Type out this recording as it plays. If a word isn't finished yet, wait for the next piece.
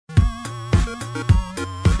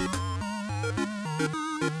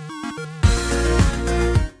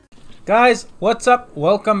Guys, what's up?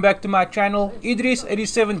 Welcome back to my channel,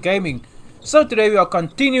 Idris87 Gaming. So today we are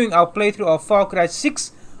continuing our playthrough of Far Cry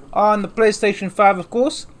 6 on the PlayStation 5, of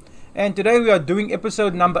course. And today we are doing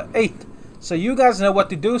episode number 8. So you guys know what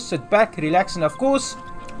to do. Sit back, relax, and of course,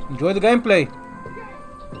 enjoy the gameplay.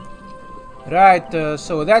 Right,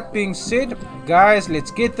 so with that being said, guys,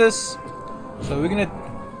 let's get this. So we're gonna...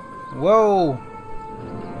 Whoa!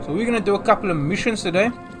 So we're gonna do a couple of missions today.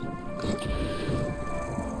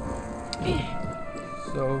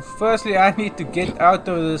 So firstly I need to get out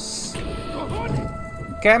of this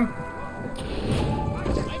camp.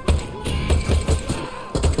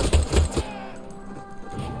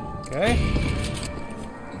 Okay.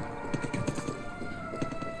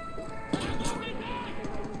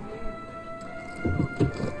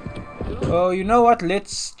 Oh, you know what?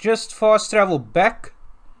 Let's just fast travel back.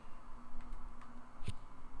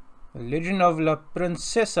 The Legend of La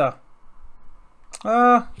Princesa.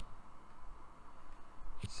 So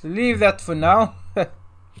leave that for now.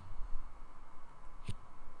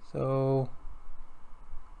 So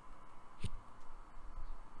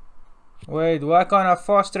wait, why can't I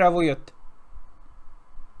fast travel yet?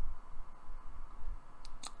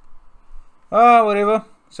 Whatever.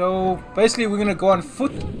 So basically we're gonna go on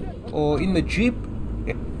foot or in the jeep,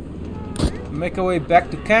 make our way back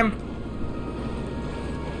to camp.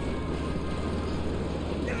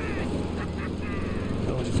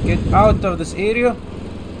 So just get out of this area.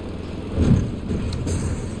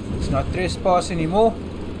 It's not trespass anymore.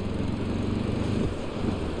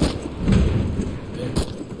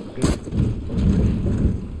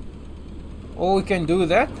 Oh, we can do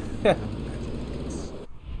that.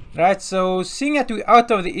 Right, so seeing that we're out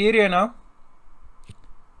of the area now.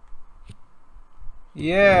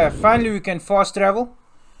 Yeah, finally we can fast travel.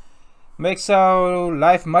 Makes our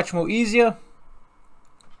life much more easier.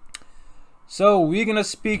 So we're gonna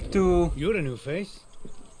speak to... You're a new face.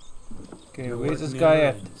 Okay, where's this guy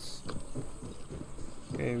at?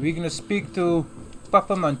 Okay, we're gonna speak to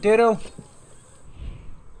Papa Montero.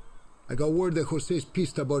 I got word that Jose's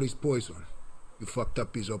pissed about his poison. You fucked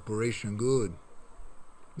up his operation good.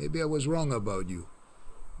 Maybe I was wrong about you.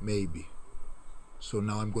 Maybe. So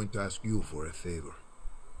now I'm going to ask you for a favor.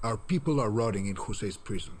 Our people are rotting in Jose's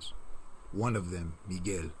prisons. One of them,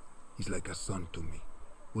 Miguel, he's like a son to me.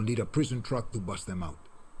 We'll need a prison truck to bust them out.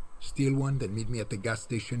 Steal one, then meet me at the gas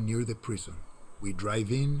station near the prison. We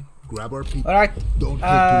drive in, grab our people. Alright, Don't take too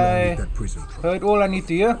long with that prison truck. Heard all I need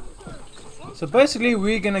to hear. So basically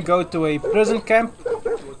we're gonna go to a prison camp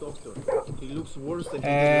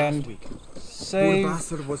and save. Poor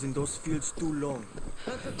bastard was in those fields too long.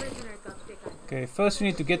 Okay, first we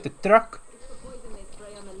need to get the truck.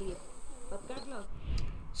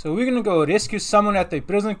 So we're gonna go rescue someone at the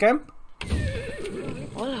prison camp.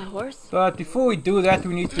 Hola, horse. But before we do that,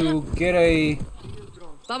 we need to get a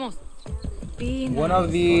one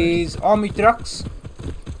of these army trucks.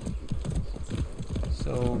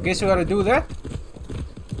 So guess we gotta do that.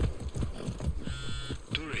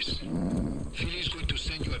 Tourist, Philly's going to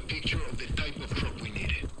send you a picture of the type of truck we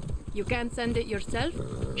needed. You can't send it yourself? I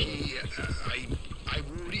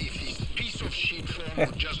would if this piece of shit phone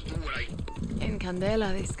would just do what I... In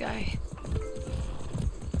Candela, this guy.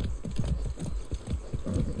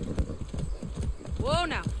 Whoa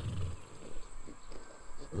now.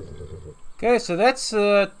 Okay, so that's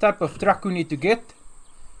the type of truck we need to get.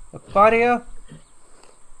 A Paria.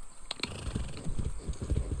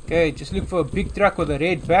 Okay, just look for a big truck with a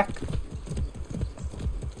red back.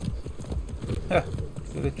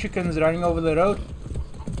 So the chickens running over the road.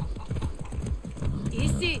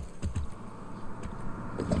 Easy.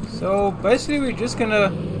 So basically we're just gonna...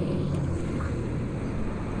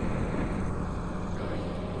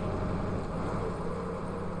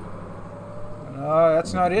 No,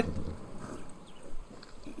 that's not it.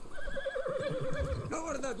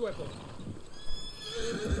 Lower that weapon.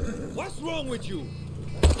 What's wrong with you?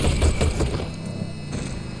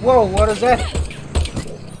 Whoa, what is that?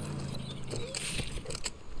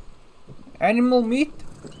 Animal meat?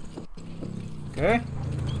 Okay.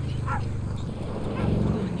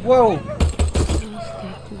 Whoa!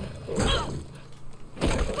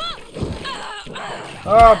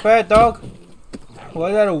 Oh, bad dog.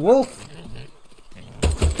 Was that a wolf?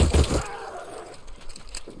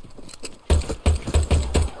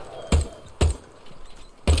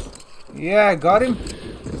 Yeah, I got him.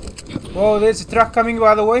 Whoa, there's a truck coming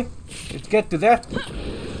by the way. Let's get to that.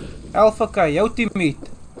 Alpha coyote meat.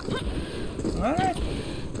 Alright.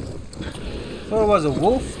 Thought it was a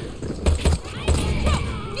wolf.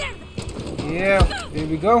 Yeah, there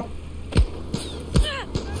we go.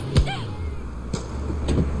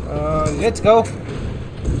 Let's go.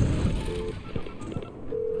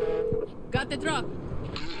 Got the truck.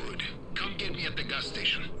 Good. Come get me at the gas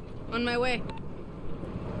station. On my way.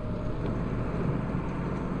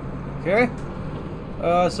 Okay.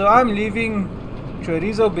 So I'm leaving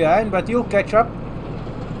Chorizo behind, but he'll catch up.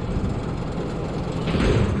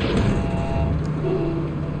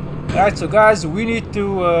 Alright, so guys, we need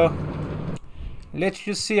to let's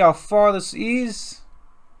just see how far this is.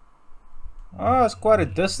 Oh, it's quite a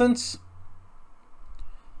distance.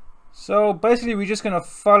 So basically we're just gonna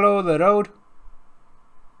follow the road.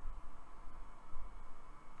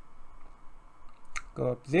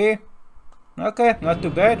 Go up there. Okay, not too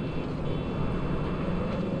bad.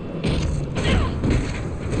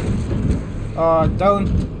 Oh,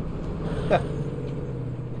 don't.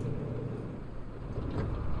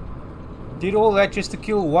 Did all that just to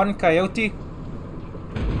kill one coyote?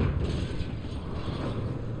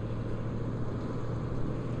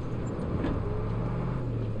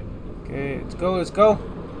 Okay, let's go, let's go.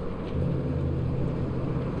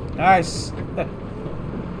 Nice.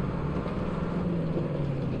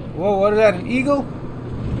 Whoa, what is that, an eagle?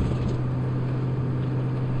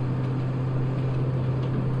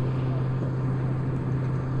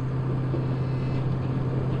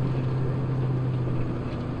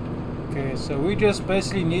 Okay, so we just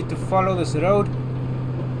basically need to follow this road.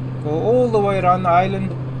 Go all the way around the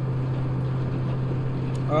island.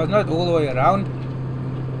 Not all the way around.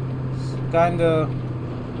 Kinda.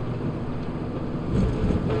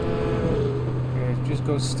 Okay, just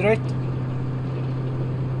go straight.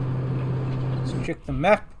 Let's check the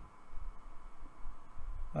map.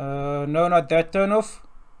 No, not that turn off.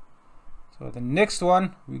 So the next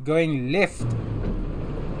one, we're going left.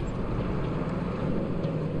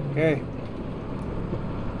 Okay.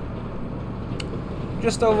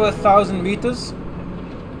 Just over 1,000 meters.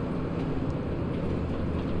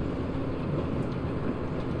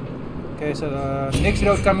 Okay, so the next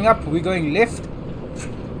road coming up, we're going left.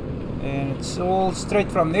 And it's all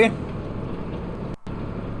straight from there.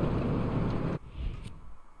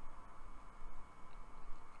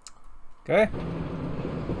 Okay.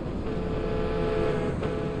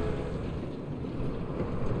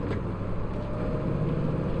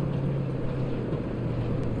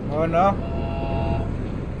 Oh no.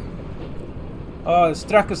 Oh, this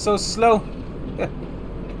truck is so slow.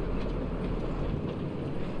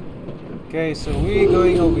 Okay, so we're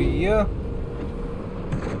going over here.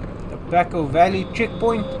 The Baco Valley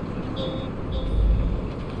checkpoint.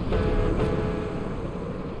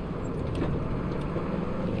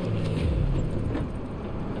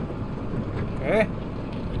 Okay.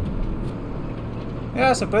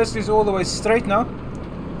 Yeah, so basically it's all the way straight now.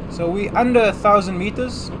 So we're under 1,000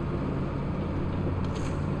 meters.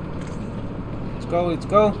 Let's go, let's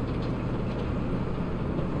go.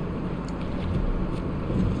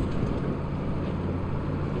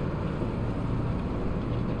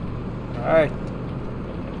 Alright.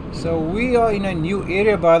 So we are in a new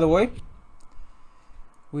area, by the way.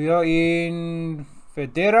 We are in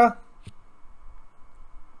Federa.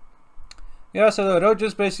 Yeah, so the road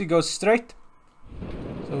just basically goes straight.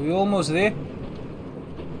 So we're almost there.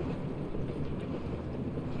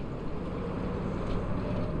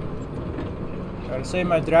 Gotta say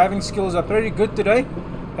my driving skills are pretty good today.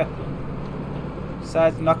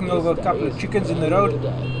 Besides knocking over a couple of chickens in the road.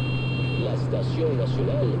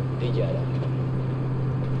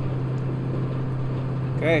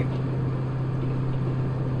 Okay.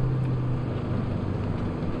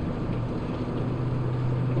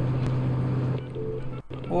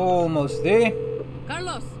 Almost there.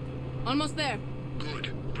 Carlos, almost there.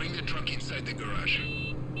 Good. Bring the truck inside the garage.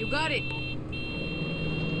 You got it.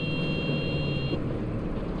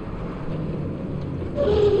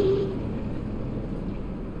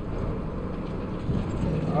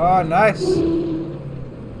 Oh, nice.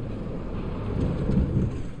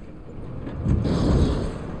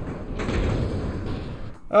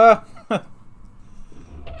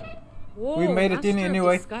 Whoa, We made it in master of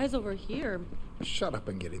anyway. disguise over here. Shut up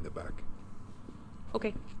and get in the back.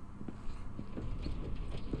 Okay.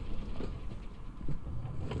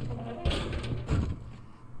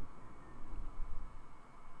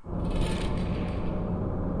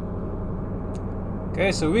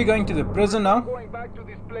 Okay, so we're going to the prison now. Going back to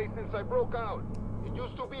this place since I broke out. It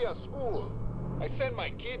used to be a school. I sent my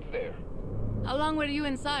kids there. How long were you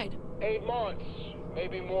inside? 8 months,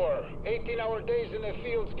 maybe more. 18-hour days in the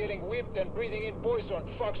fields getting whipped and breathing in poison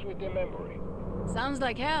fucks with the memory. Sounds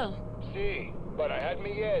like hell. See, but I had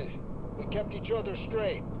Miguel. We kept each other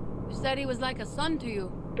straight. You said he was like a son to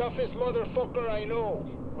you. Toughest motherfucker I know.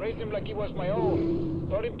 Raised him like he was my own.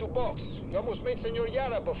 Taught him to box. He almost made Senor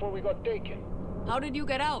Yara before we got taken. How did you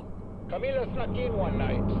get out? Camila snuck in one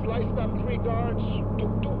night, sliced up 3 guards,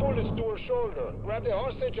 took 2 bullets to her shoulder, grabbed a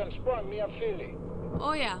hostage and sprung me a Philly.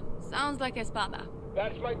 Oh yeah, sounds like Espada.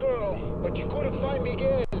 That's my girl, but she couldn't find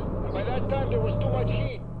Miguel. And by that time there was too much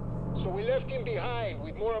heat. So we left him behind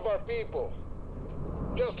with more of our people.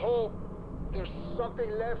 Just hope there's something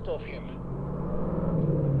left of him.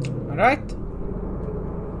 Alright.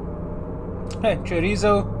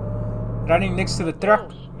 Chorizo running next to the truck.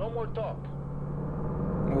 Close, no more talk.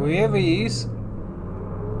 Whoever he is.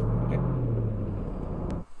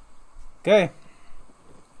 Okay.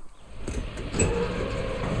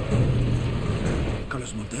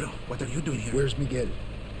 Carlos Montero, what are you doing here? Where's Miguel?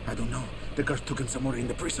 I don't know. The guards took him somewhere in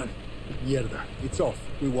the prison. Mierda. It's off.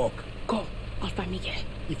 We walk. Go. I'll find Miguel.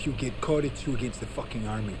 If you get caught, it's you against the fucking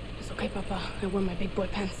army. It's okay, Papa. I wear my big boy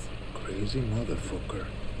pants. Crazy motherfucker.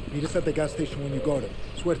 Meet us at the gas station when you got him.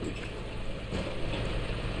 Suerte.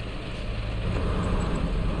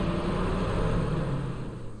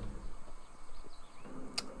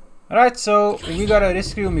 Alright, so we gotta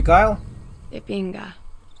rescue Miguel. De pinga.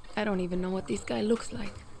 I don't even know what this guy looks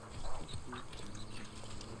like.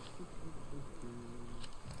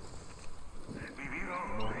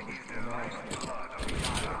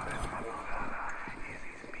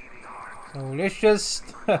 So let's just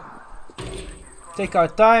take our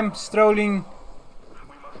time strolling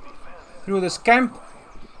through this camp.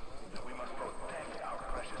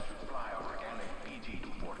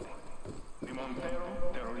 The Montero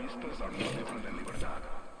terroristas are no different than Libertad.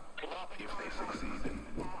 If they succeed,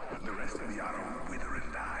 the rest of the Yara will wither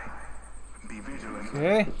and die. Be vigilant.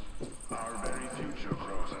 Okay. Our very future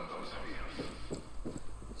grows in those fields.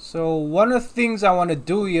 So one of the things I want to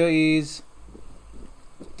do here is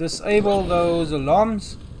disable those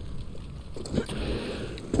alarms.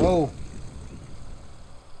 Whoa.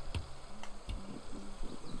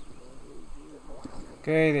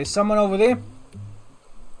 Okay, there's someone over there.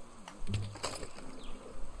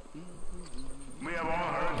 We have all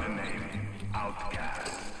heard the name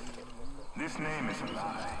Outcast. This name is a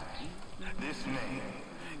lie. This name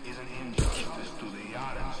is an injustice to the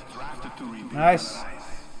Yarans drafted to rebuild Nice. the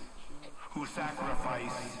life, who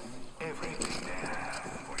sacrifice everything they have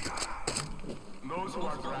for Yara. Those who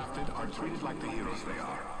are drafted are treated like the heroes they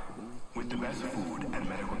are, with the best food and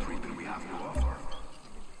medical treatment we have to offer.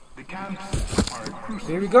 The camps are a crucial.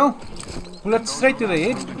 There we go. Bullet straight to the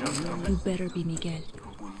head. You better be Miguel.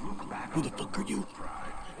 Who the fuck are you?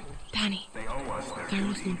 Dani. They owe us their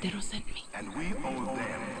Carlos duty, Montero sent me. and we owe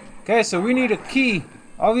them. Okay, so we need a key,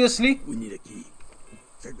 obviously. We need a key.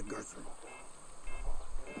 Check the guards room.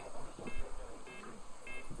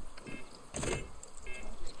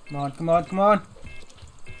 Come on, come on, come on.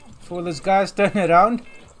 Before this guy's turn around.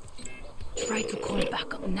 Try to call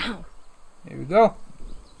back up now. There we go.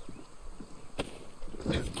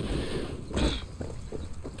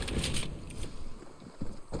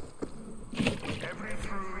 Every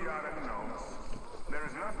true Yaran knows there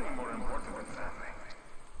is nothing more important than family.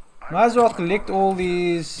 Might as well collect all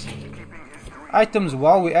these items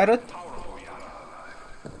while we're at it.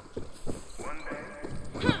 One day,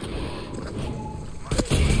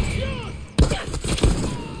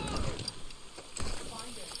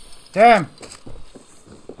 Damn!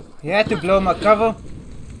 He had to blow my cover.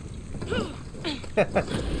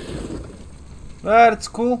 But it's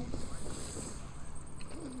cool.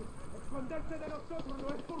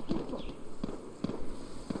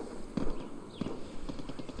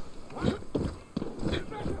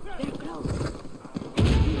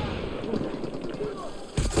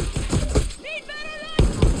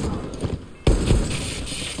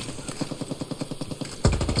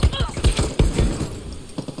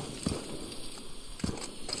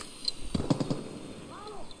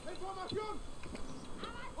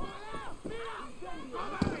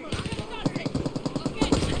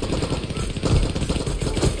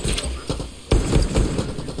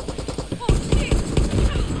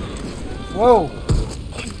 Whoa!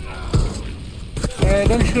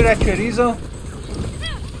 Don't shoot at chorizo.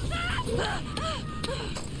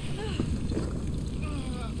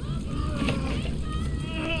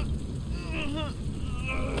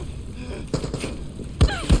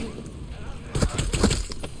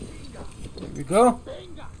 There we go.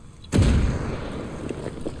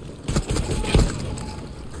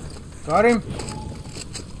 Got him.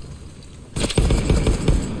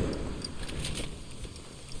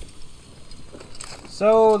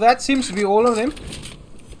 So that seems to be all of them.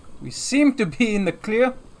 We seem to be in the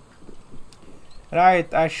clear.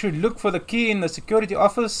 Right, I should look for the key in the security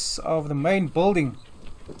office of the main building.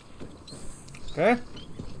 Okay.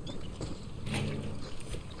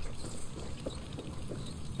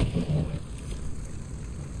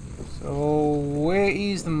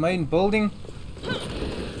 is the main building.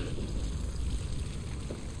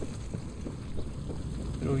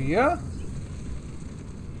 Through here.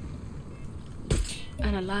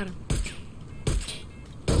 An alarm.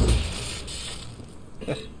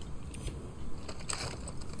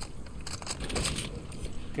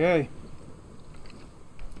 Okay.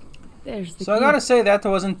 There's the So I key. gotta say that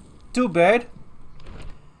wasn't too bad.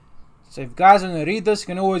 So if you guys want to read this, you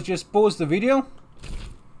can always just pause the video.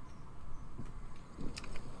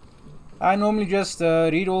 I normally just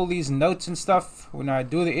read all these notes and stuff when I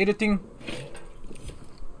do the editing.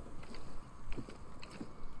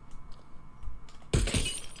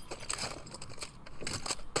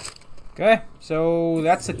 Okay, so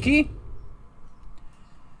that's the key.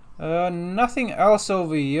 Nothing else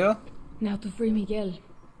over here. Now to free Miguel.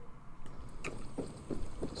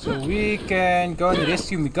 So we can go and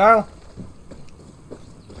rescue Miguel.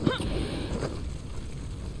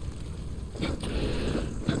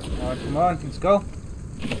 Alright, come on, let's go.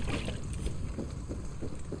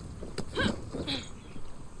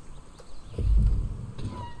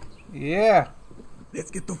 Yeah, Let's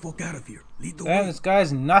get the fuck out of here. Lead the and way. this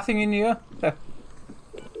guy's nothing in here.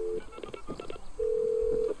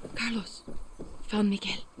 Carlos, found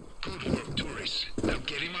Miguel. Good work, tourists. Now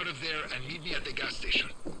get him out of there and meet me at the gas station.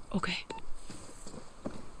 Okay.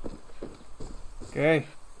 Okay,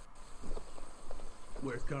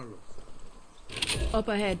 Where's Carlos? Up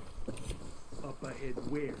ahead. Up ahead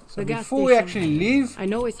where? so The gas before we station. actually leave, I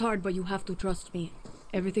know it's hard, but you have to trust me.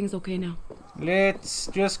 Everything's okay now. let's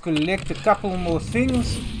just collect a couple more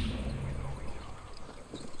things.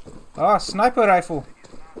 Ah, sniper rifle.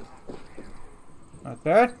 Not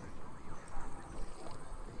bad.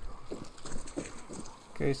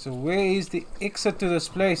 Okay, so where is the exit to this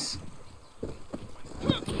place?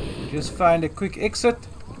 Just find a quick exit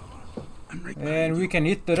I'm right and we can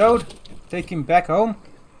hit the road, take him back home,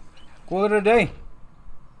 call it a day.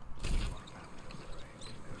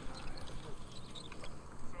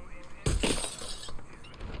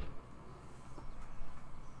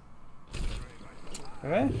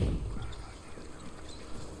 Okay.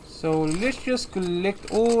 So let's just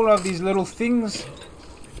collect all of these little things.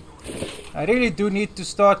 I really do need to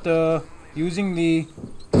start using the...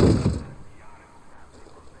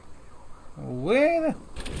 Where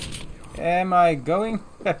am I going?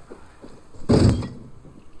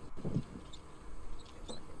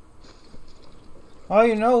 Oh,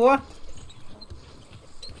 you know what?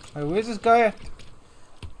 Hey, where's this guy at?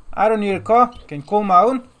 I don't need a car. Can call my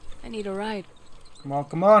own. I need a ride. Come on,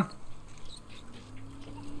 come on.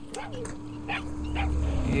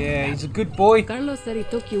 Yeah, he's a good boy. Carlos said he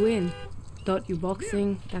took you in. Taught you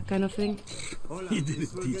boxing, that kind of thing. He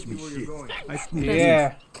didn't teach me shit. I scooped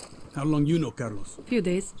Yeah. How long you know Carlos? Few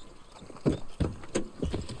days.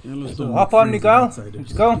 Carlos So don't hop make on, friends with Miguel. outsiders.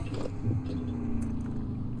 Let's go.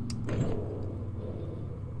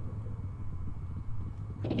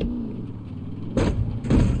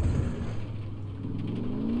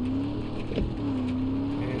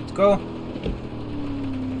 Let's go.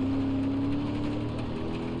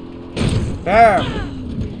 Bam!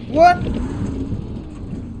 What?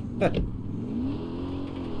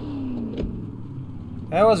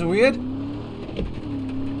 That was weird.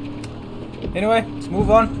 Anyway, let's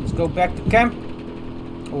move on. Let's go back to camp.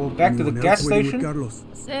 Or back to the Anyone gas else waiting with station. Carlos?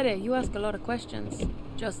 Sere, you ask a lot of questions.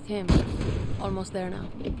 Just him. Almost there now.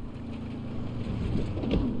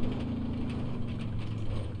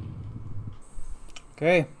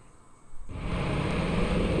 Okay.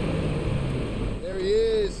 There he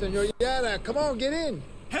is, Senor Yara. Come on, get in.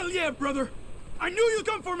 Hell yeah, brother! I knew you'd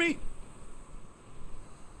come for me!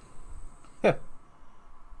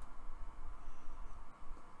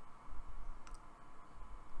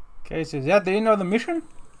 Okay, so is that the end of the mission?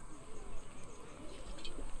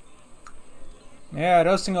 Yeah,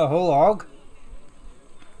 roasting a whole hog.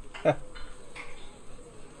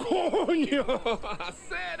 Coño!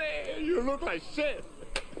 Sere, you look like shit.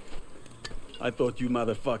 I thought you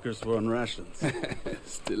motherfuckers were on rations.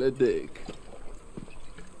 Still a dick.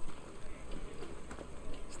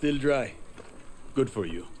 Still dry. Good for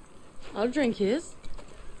you. I'll drink his.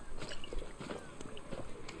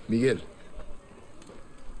 Miguel.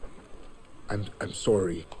 I'm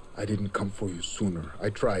sorry. I didn't come for you sooner. I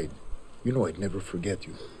tried. You know I'd never forget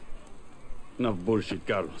you. Enough bullshit,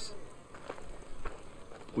 Carlos.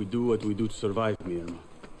 We do what we do to survive, mi hermano.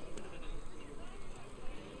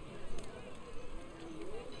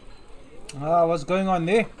 Ah, what's going on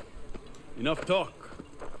there? Enough talk.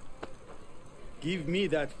 Give me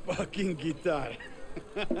that fucking guitar.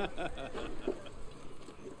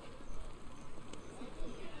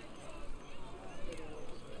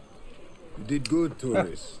 You did good,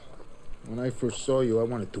 tourist. When I first saw you, I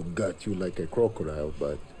wanted to gut you like a crocodile,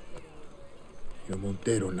 but you're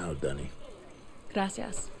Montero now, Dani.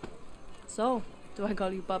 Gracias. So, do I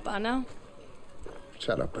call you Papa now?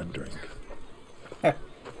 Shut up and drink.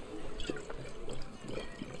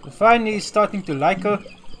 Finally starting to like her.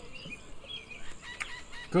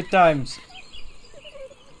 Good times.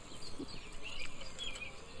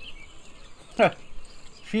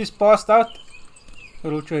 She's passed out.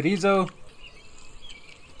 Little chorizo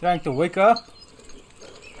trying to wake her up.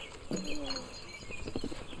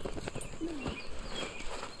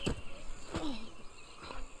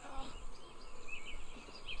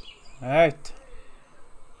 Alright.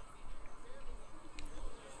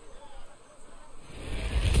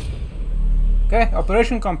 Okay,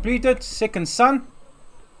 operation completed, second sun.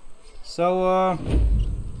 So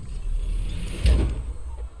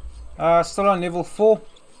still on level 4.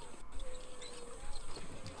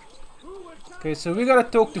 Okay, so we gotta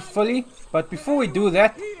talk to Philly, but before we do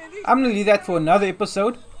that, I'm gonna leave that for another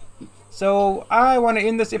episode. So I wanna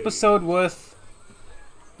end this episode with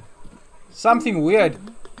something weird.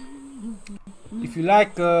 If you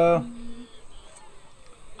like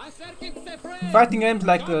fighting games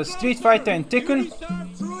like Street Fighter and Tekken,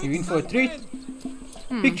 you're in for a treat.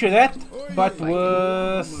 Picture that, but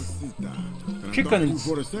with chickens.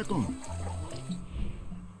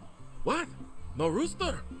 What? No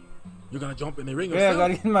rooster? You're gonna jump in the ring Yeah, I yourself?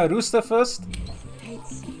 gotta get my rooster first.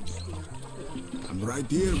 I'm right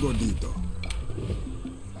here, gordito.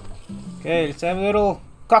 Okay, let's have a little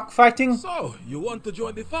cockfighting. So, you want to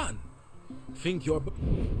join the fun? Think you're...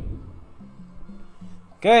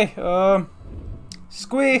 Okay,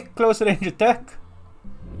 square, close range attack,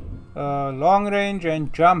 long range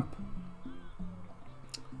and jump.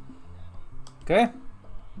 Okay.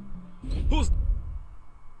 Who's...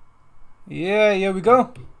 Yeah, here we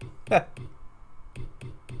go.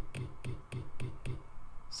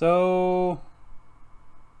 So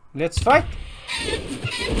let's fight.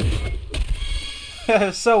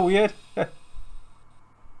 So weird.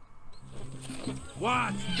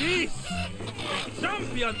 What's this?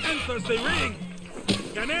 Champion enters the ring.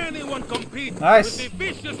 Can anyone compete Nice. with the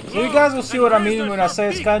vicious So you guys will see what I mean when I say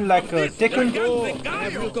it's kind of like Tekken.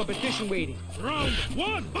 real competition waiting. Round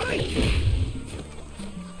 1, fight!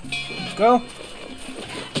 Let's go.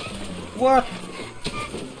 What?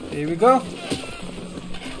 Here we go.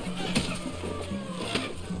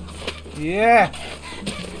 Yeah.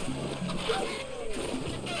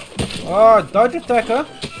 Oh, dodge attacker.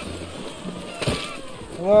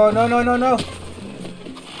 Oh, no, no, no, no.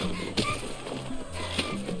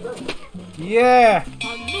 Yeah.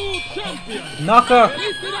 A new champion. Knocker.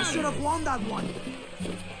 I should have won that one.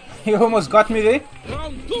 He almost got me there.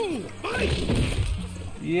 Round 2, fight!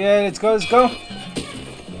 Yeah, let's go, let's go.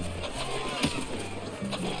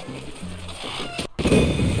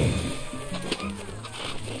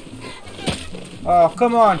 Oh,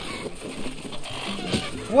 come on.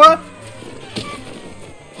 What?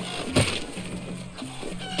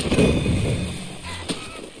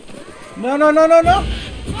 No, no, no, no, no.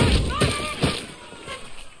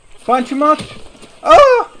 Punch him out.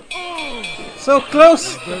 Oh! So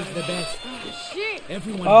close.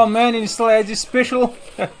 Oh man, he still has his special.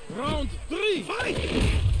 Round 3, fight!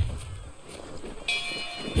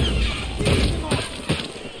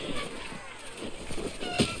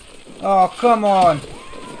 Oh, come on.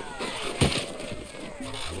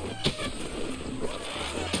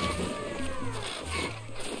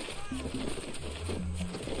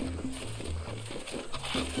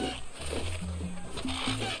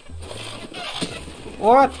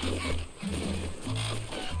 What?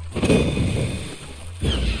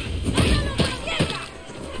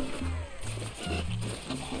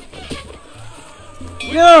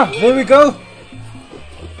 Yeah, there we go.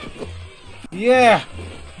 Yeah.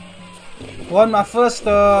 Won my first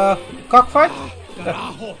cockfight.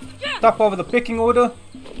 Top of the picking order.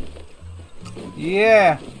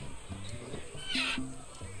 Yeah.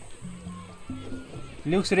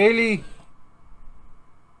 Looks really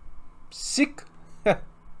sick.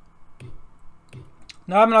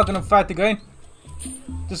 No, I'm not gonna fight again.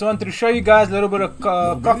 Just wanted to show you guys a little bit of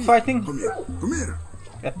cockfighting. Come here. Come here.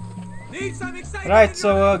 Right,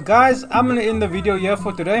 so guys, I'm gonna end the video here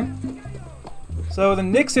for today. So the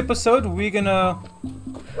next episode, we're gonna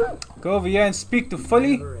go over here and speak to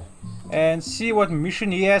Philly and see what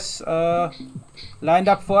mission he has lined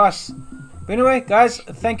up for us. But anyway, guys,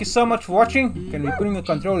 thank you so much for watching. Gonna be putting the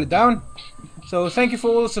controller down. So thank you for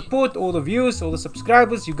all the support, all the views, all the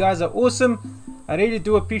subscribers. You guys are awesome. I really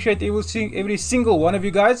do appreciate every single one of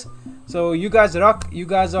you guys. So you guys rock. You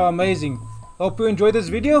guys are amazing. hope you enjoyed this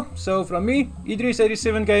video. So from me,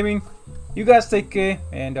 Idris87 Gaming, you guys take care,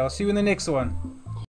 and I'll see you in the next one.